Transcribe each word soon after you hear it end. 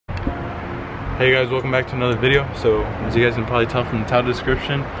Hey guys, welcome back to another video. So as you guys can probably tell from the title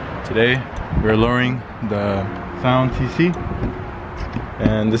description, today we're lowering the Scion TC.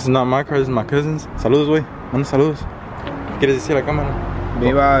 And this is not my car, this is my cousin's. Saludos, güey. Manda saludos. ¿Qué quieres decir a la cámara?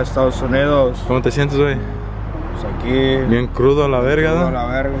 Viva Estados Unidos. ¿Cómo te sientes, güey? Pues aquí. Bien crudo a la verga, ¿no? A la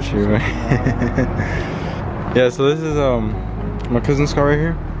verga. Sí, güey. Yeah, so this is my cousin's car right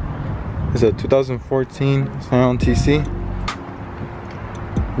here. It's a 2014 Scion TC.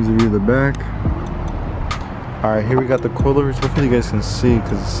 Here's a view of the back. Alright, here we got the coilovers. Hopefully you guys can see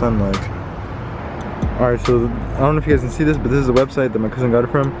because it's sunlight. Alright, so I don't know if you guys can see this, but this is the website that my cousin got it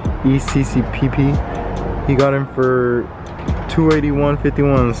from. ECCPP. He got him for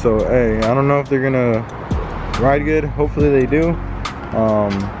 $281.51. So hey, I don't know if they're gonna ride good. Hopefully they do.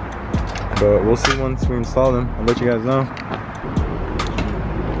 But we'll see once we install them. I'll let you guys know.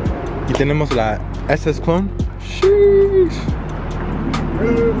 Y tenemos la SS clone. Sheesh.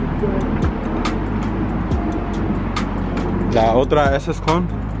 La otra SS clone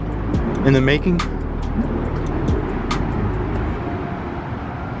in the making.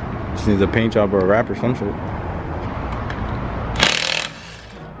 Just needs a paint job or a wrap or some shit.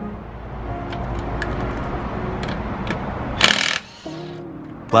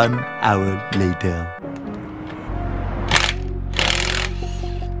 One hour later.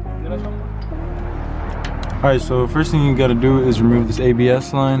 Alright, so first thing you gotta do is remove this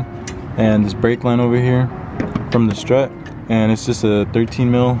ABS line and this brake line over here from the strut. And it's just a 13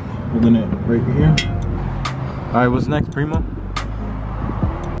 mil holding it right here. Alright, what's next, primo?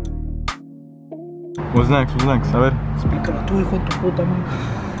 What's next? What's next? A ver. Explícalo tú, hijo de tu puta madre.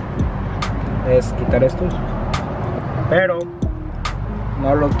 Es quitar estos. Pero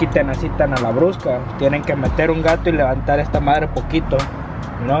no lo quiten así tan a la brusca. Tienen que meter un gato y levantar esta madre poquito,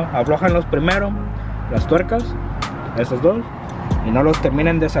 ¿no? Aflójanlos primero, las tuercas, esos dos, y no los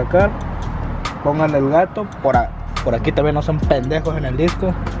terminen de sacar. Pongan el gato por aquí también, no son pendejos en el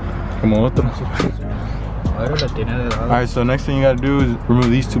disco. Como otros. Alright, so next thing you gotta do is remove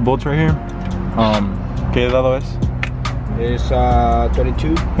these two bolts right here. ¿Qué lado es? It's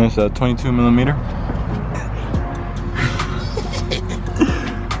 22. It's a 22 millimeter.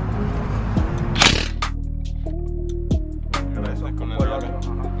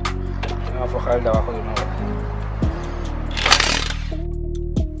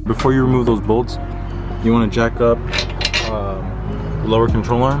 Before you remove those bolts, you want to jack up the lower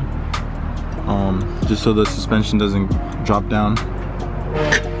control arm, just so the suspension doesn't drop down.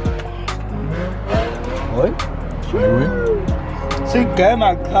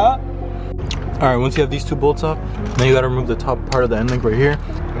 Alright, once you have these two bolts off, then you gotta remove the top part of the end link right here.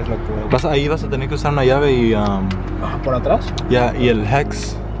 Ahí vas a tener que usar una llave y ¿por atrás? yeah, y el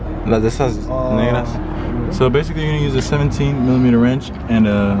hex, las de esas negras. So basically you're gonna use a 17 millimeter wrench and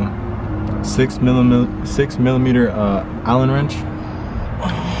a 6 millimeter Allen wrench.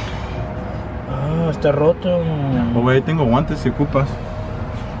 Ah, está roto. Oh, güey, tengo guantes si ocupas.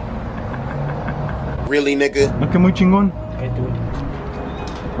 Really, nigga? No, que muy chingón.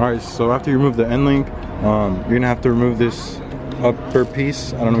 Alright, so after you remove the end link, you're gonna have to remove this upper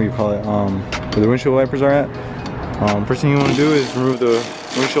piece. I don't know what you call it. Where the windshield wipers are at. First thing you want to do is remove the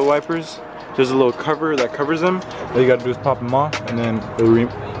windshield wipers. There's a little cover that covers them. All you gotta do is pop them off, and then it'll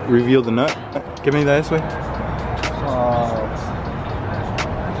reveal the nut. Give me that this way.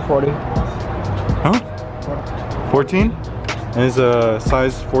 40. Huh? 14? And it's a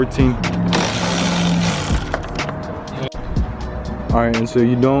size 14. Alright, and so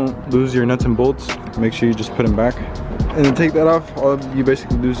you don't lose your nuts and bolts. Make sure you just put them back. And then take that off. All you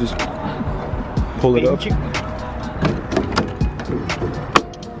basically do is just pull it up.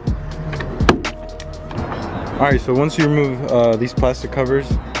 Alright, so once you remove these plastic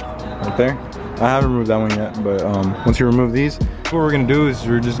covers right there, I haven't removed that one yet, but once you remove these, what we're gonna do is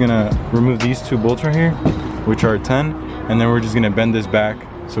we're just gonna remove these two bolts right here, which are 10, and then we're just gonna bend this back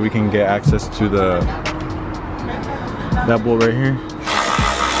so we can get access to that bolt right here.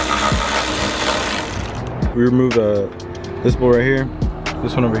 We remove this bolt right here,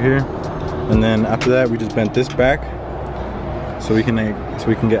 this one over here, and then after that we just bent this back so we can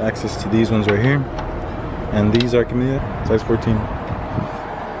get access to these ones right here. And these are size 14.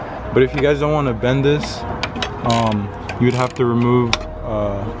 But if you guys don't want to bend this, you would have to remove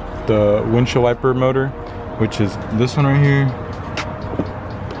the windshield wiper motor, which is this one right here,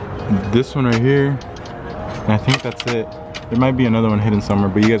 this one right here, and I think that's it. There might be another one hidden somewhere,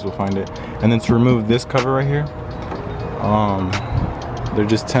 but you guys will find it. And then to remove this cover right here, they're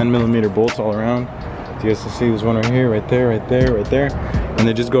just 10 millimeter bolts all around. You guys can see there's one right here, right there, right there, right there, and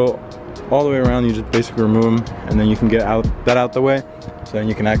they just go all the way around. You just basically remove them, and then you can get that out the way, so then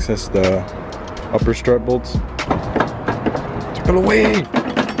you can access the upper strut bolts. Sácalo, güey.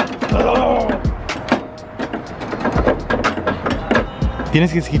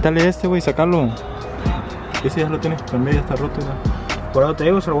 Tienes que quitarle este, güey, sacarlo. Ese ya lo tienes, también ya está roto ya. Por eso te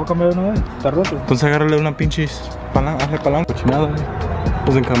digo, se lo voy a cambiar de una vez. Está roto. Entonces agárrale una pinche palanca, hazle palanca, cochinada, güey.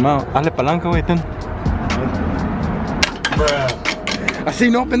 Pues encamado. Hazle palanca, güey, ten.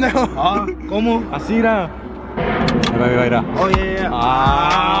 Así no, pendejo. Ah, ¿cómo? Así era. Ahí va, irá. Oh, yeah.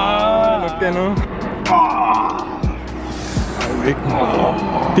 Ah, no que no.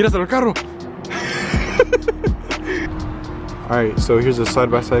 Tíraselo al carro. Alright, so here's a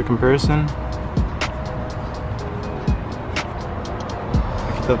side-by-side comparison.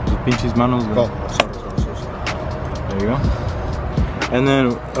 Quita tus pinches manos. Oh, sorry. There you go. And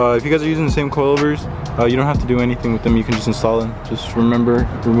then, if you guys are using the same coilovers, you don't have to do anything with them. You can just install them. Just remember,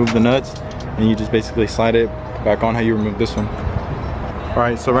 remove the nuts, and you just basically slide it back on how you remove this one.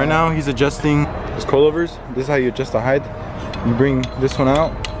 Alright, so right now he's adjusting his coilovers. This is how you adjust the height. You bring this one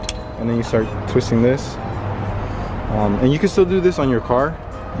out, and then you start twisting this. And you can still do this on your car.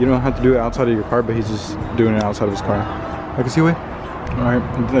 You don't have to do it outside of your car, but he's just doing it outside of his car. I can see way. Alright,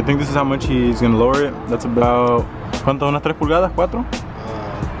 I think this is how much he's gonna lower it. That's about, ¿cuánto? ¿Unas 3 pulgadas? 4?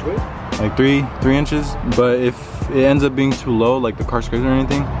 3? Like 3 inches. But if it ends up being too low, like the car scrapes or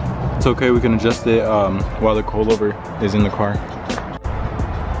anything, it's okay, we can adjust it while the coilover is in the car.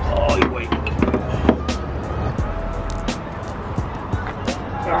 Oh, wait.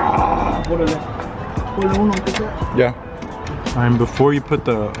 Ah, ponle uno, aunque sea. Yeah. And before you put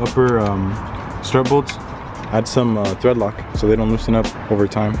the upper strut bolts, add some thread lock so they don't loosen up over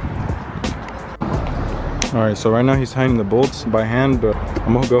time. Alright, so right now he's tightening the bolts by hand, but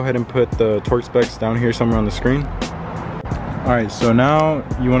I'm gonna go ahead and put the torque specs down here somewhere on the screen. Alright, so now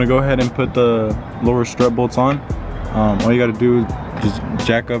you want to go ahead and put the lower strut bolts on. All you got to do is just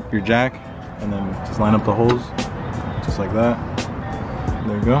jack up your jack and then just line up the holes just like that.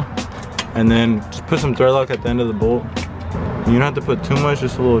 There you go. And then just put some thread lock at the end of the bolt. You don't have to put too much,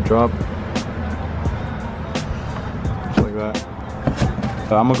 just a little drop. Just like that.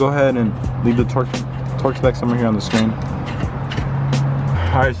 So I'm gonna go ahead and leave the torque specs somewhere here on the screen.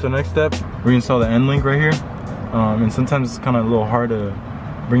 Alright, so next step, we install the end link right here. And sometimes it's kind of a little hard to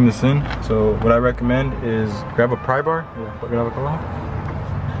bring this in. So what I recommend is grab a pry bar.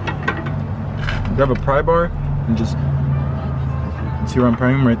 Grab a pry bar and just see where I'm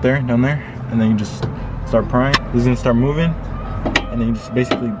prying right there, down there. And then you just start prying. This is gonna start moving. And then you just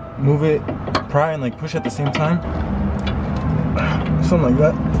basically move it, pry and like push at the same time. Something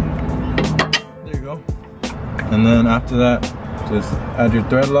like that. There you go. And then after that, just add your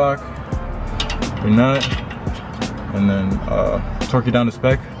thread lock, your nut, and then torque it down to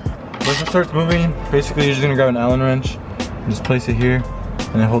spec. Once it starts moving, basically you're just gonna grab an Allen wrench and just place it here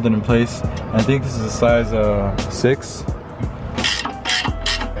and then hold it in place. And I think this is a size 6.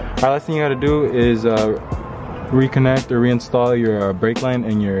 Alright, last thing you gotta do is reconnect or reinstall your brake line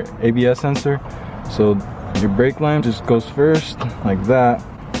and your ABS sensor. So your brake line just goes first, like that.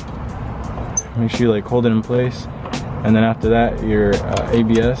 Make sure you like hold it in place. And then after that, your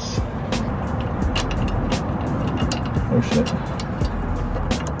ABS. Oh shit.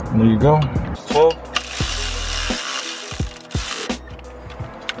 And there you go. 12.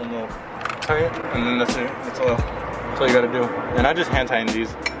 And then that's it. That's all you gotta do. And I just hand tighten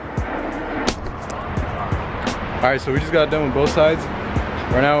these. Alright, so we just got done with both sides.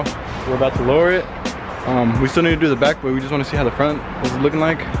 Right now, we're about to lower it. We still need to do the back, but we just want to see how the front is looking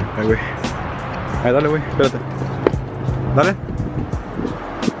like. Alright, wait. Alright, dale, güey. Espérate. Dale.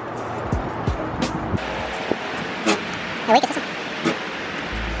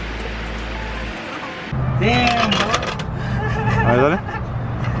 Damn, Alright, dale.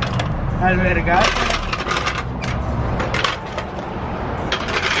 albergar.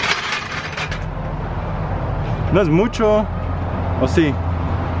 No es mucho. ¿O sí?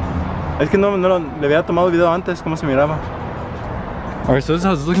 Es que no le había tomado video antes, cómo se miraba. Alright, so this is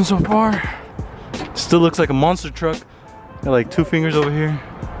how it's looking so far. Still looks like a monster truck. Got like 2 fingers over here.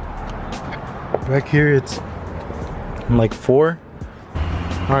 Back here it's like 4.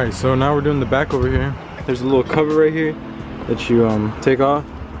 Alright, so now we're doing the back over here. There's a little cover right here that you take off,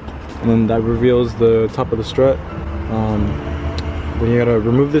 and then that reveals the top of the strut. Then you gotta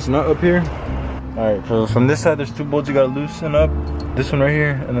remove this nut up here. Alright, so from this side there's 2 bolts you gotta loosen up. This one right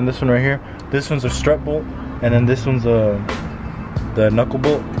here, and then this one right here. This one's a strut bolt, and then this one's the knuckle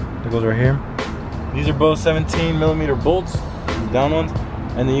bolt that goes right here. These are both 17mm bolts, these down ones.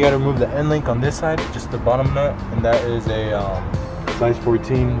 And then you gotta remove the end link on this side, just the bottom nut, and that is a size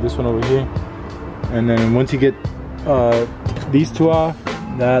 14, this one over here. And then once you get these 2 off,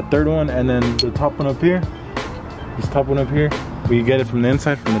 that third one, and then the top one up here. This top one up here, we get it from the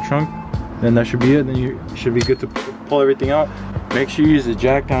inside, from the trunk. Then that should be it. Then you should be good to pull everything out. Make sure you use the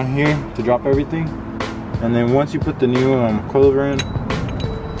jack down here to drop everything. And then once you put the new coilover in,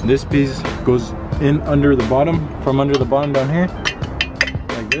 this piece goes in under the bottom, from under the bottom down here,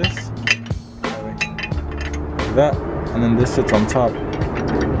 like this, like that. And then this sits on top,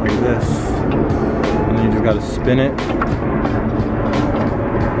 like this. And then you just gotta spin it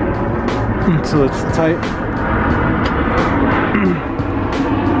until it's tight.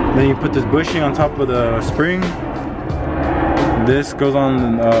 Then you put this bushing on top of the spring. This goes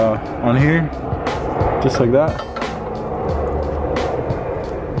on here, just like that.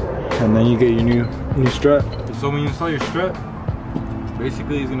 And then you get your new strut. So when you install your strut,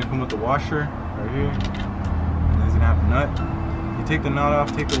 basically it's gonna come with the washer right here, and then it's gonna have a nut. You take the nut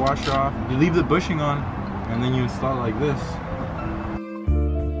off, take the washer off, you leave the bushing on, and then you install it like this.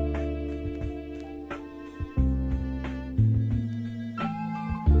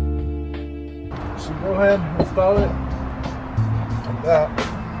 So go ahead, install it like that.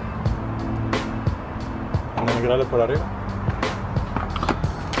 And then grale por arriba.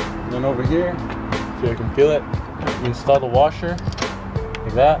 And then over here, so you can feel it, you install the washer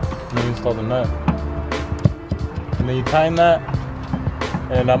like that, and then you install the nut. And then you time that,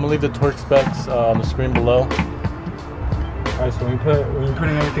 and I'm gonna leave the torque specs on the screen below. Alright, so when you're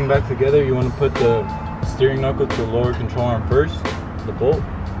putting everything back together, you want to put the steering knuckle to the lower control arm first, the bolt.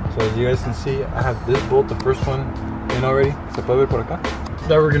 So as you guys can see, I have this bolt, the first one, in already. Se puede ver por acá.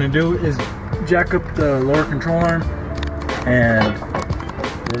 So what we're gonna do is jack up the lower control arm, and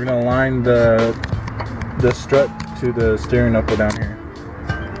we're gonna align the strut to the steering knuckle down here.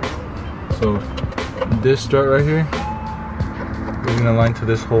 So this strut right here, we're gonna align to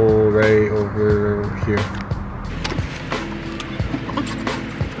this hole right over here.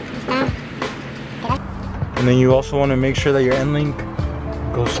 And then you also want to make sure that your end link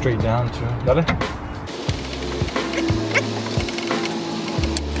goes straight down too. Dale.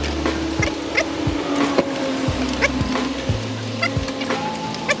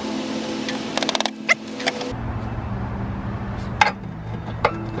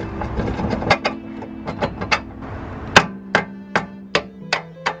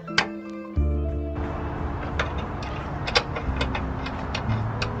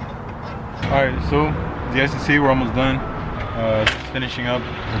 Alright, so as you guys can see, we're almost done. Finishing up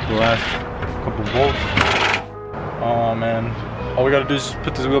with the last couple bolts. And all we gotta do is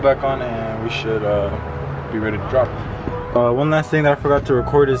put this wheel back on, and we should be ready to drop. One last thing that I forgot to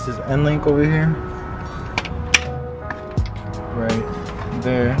record is this end link over here. Right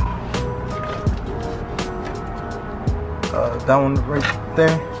there. That one right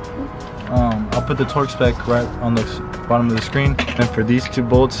there. I'll put the torque spec right on the bottom of the screen, and for these two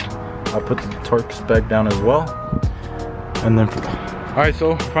bolts I'll put the torque spec down as well. And then alright,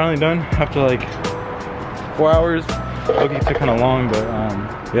 so finally done after like 4 hours. Okay, it took kind of long, but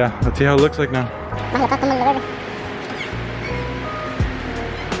yeah, let's see how it looks like now.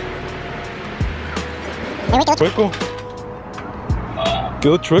 Trickle.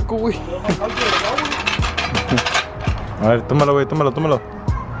 Quedó chueco, güey. A ver, tómalo, güey, tómalo.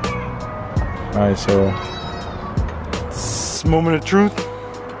 Alright, so it's moment of truth.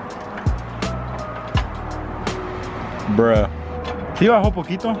 Bruh. Sí bajó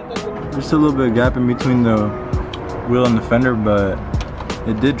poquito. Just a little bit of gap in between the wheel and the fender, but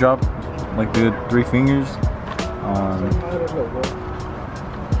it did drop like good 3 fingers.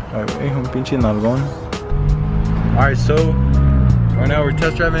 Alright, so right now we're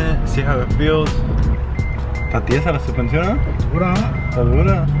test driving it, see how it feels. ¿Está tiesa la suspensión? Está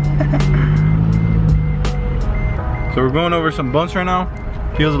dura. So we're going over some bumps right now.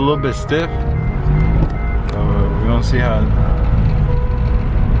 Feels a little bit stiff. We're gonna see how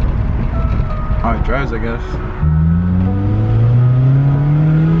it drives, I guess.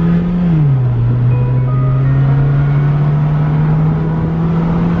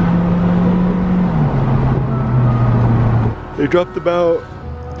 They dropped about,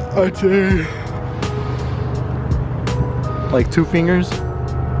 I'd say, like 2 fingers.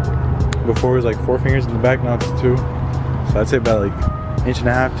 Before it was like 4 fingers in the back, now it's 2. So I'd say about like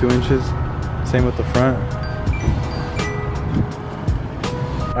 1.5 to 2 inches. Same with the front.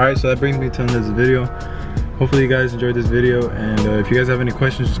 Alright, so that brings me to the end of this video. Hopefully you guys enjoyed this video, and if you guys have any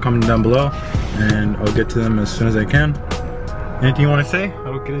questions, just comment down below and I'll get to them as soon as I can. Anything you want to say?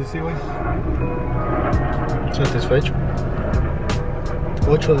 ¿Algo quieres decir, güey? Satisfecho.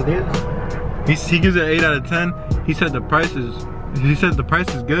 8 de 10. He gives it 8 out of 10. He said the price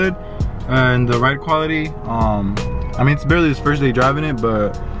is good and the ride quality. I I mean, it's barely his first day driving it,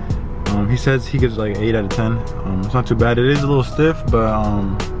 but he says he gives like 8 out of 10. It's not too bad. It is a little stiff, but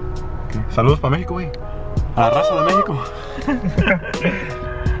okay. Saludos para Mexico, güey. A la raza de Mexico.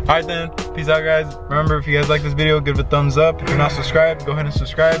 Alright then, peace out guys. Remember, if you guys like this video, give it a thumbs up. If you're not subscribed, go ahead and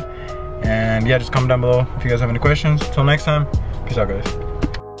subscribe. And yeah, just comment down below if you guys have any questions. Till next time, peace out guys.